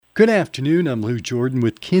Good afternoon. I'm Lou Jordan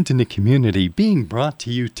with Kids in the Community, being brought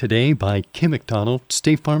to you today by Kim McDonald,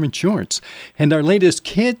 State Farm Insurance, and our latest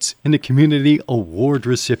Kids in the Community Award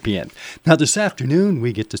recipient. Now, this afternoon,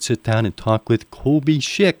 we get to sit down and talk with Colby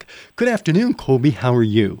Schick. Good afternoon, Colby. How are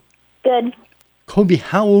you? Good. Colby,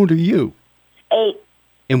 how old are you? 8.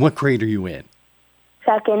 And what grade are you in?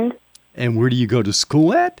 Second. And where do you go to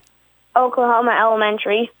school at? Oklahoma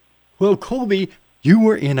Elementary. Well, Colby, you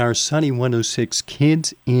were in our Sunny 106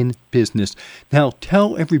 Kids in Business. Now,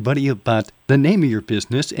 tell everybody about the name of your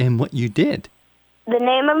business and what you did. The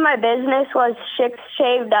name of my business was Schick's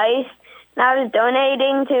Shaved Ice, and I was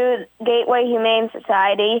donating to Gateway Humane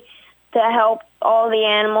Society to help all the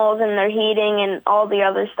animals and their heating and all the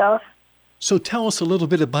other stuff. So tell us a little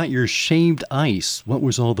bit about your shaved ice. What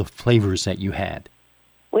was all the flavors that you had?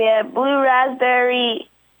 We had blue raspberry,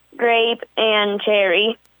 grape, and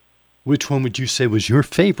cherry. Which one would you say was your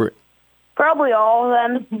favorite? Probably all of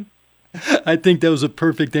them. I think that was a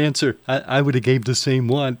perfect answer. I would have gave the same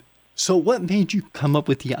one. So what made you come up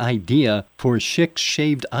with the idea for Schick's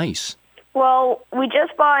Shaved Ice? Well, we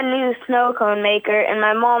just bought a new snow cone maker, and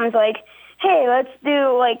my mom's like, hey, let's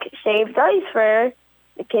do, shaved ice for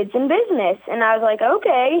the kids in business. And I was like,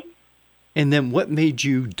 okay. And then what made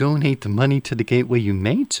you donate the money to the Gateway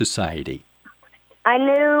Humane Society? I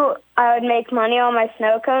knew I would make money on my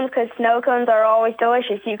snow cones because snow cones are always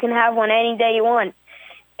delicious. You can have one any day you want.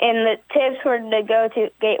 And the tips were to go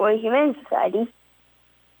to Gateway Humane Society.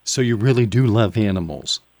 So you really do love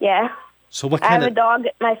animals? Yeah. So what I kind have a dog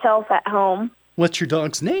myself at home. What's your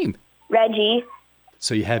dog's name? Reggie.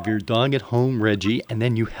 So you have your dog at home, Reggie, and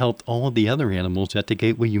then you helped all the other animals at the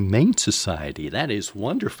Gateway Humane Society. That is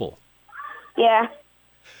wonderful. Yeah.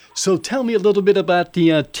 So tell me a little bit about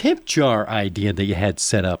the tip jar idea that you had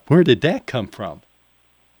set up. Where did that come from?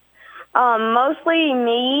 Mostly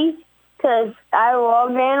me, because I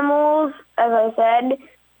love animals. As I said,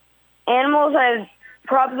 animals are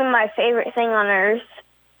probably my favorite thing on earth.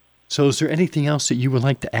 So is there anything else that you would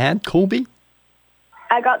like to add, Colby?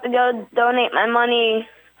 I got to go donate my money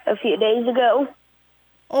a few days ago.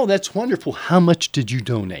 Oh, that's wonderful. How much did you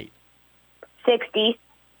donate? 60.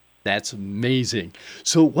 That's amazing.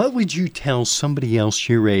 So what would you tell somebody else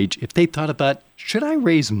your age if they thought about, should I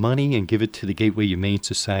raise money and give it to the Gateway Humane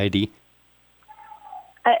Society?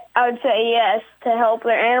 I would say yes, to help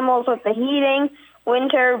their animals with the heating,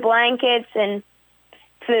 winter blankets, and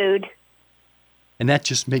food. And that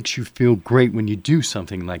just makes you feel great when you do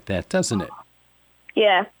something like that, doesn't it?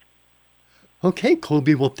 Yeah. Okay,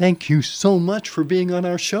 Colby, well, thank you so much for being on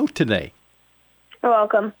our show today. You're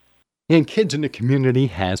welcome. And Kids in the Community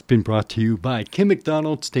has been brought to you by Kim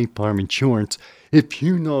McDonald, State Farm Insurance. If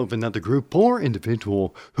you know of another group or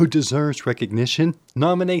individual who deserves recognition,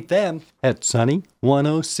 nominate them at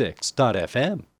sunny106.fm.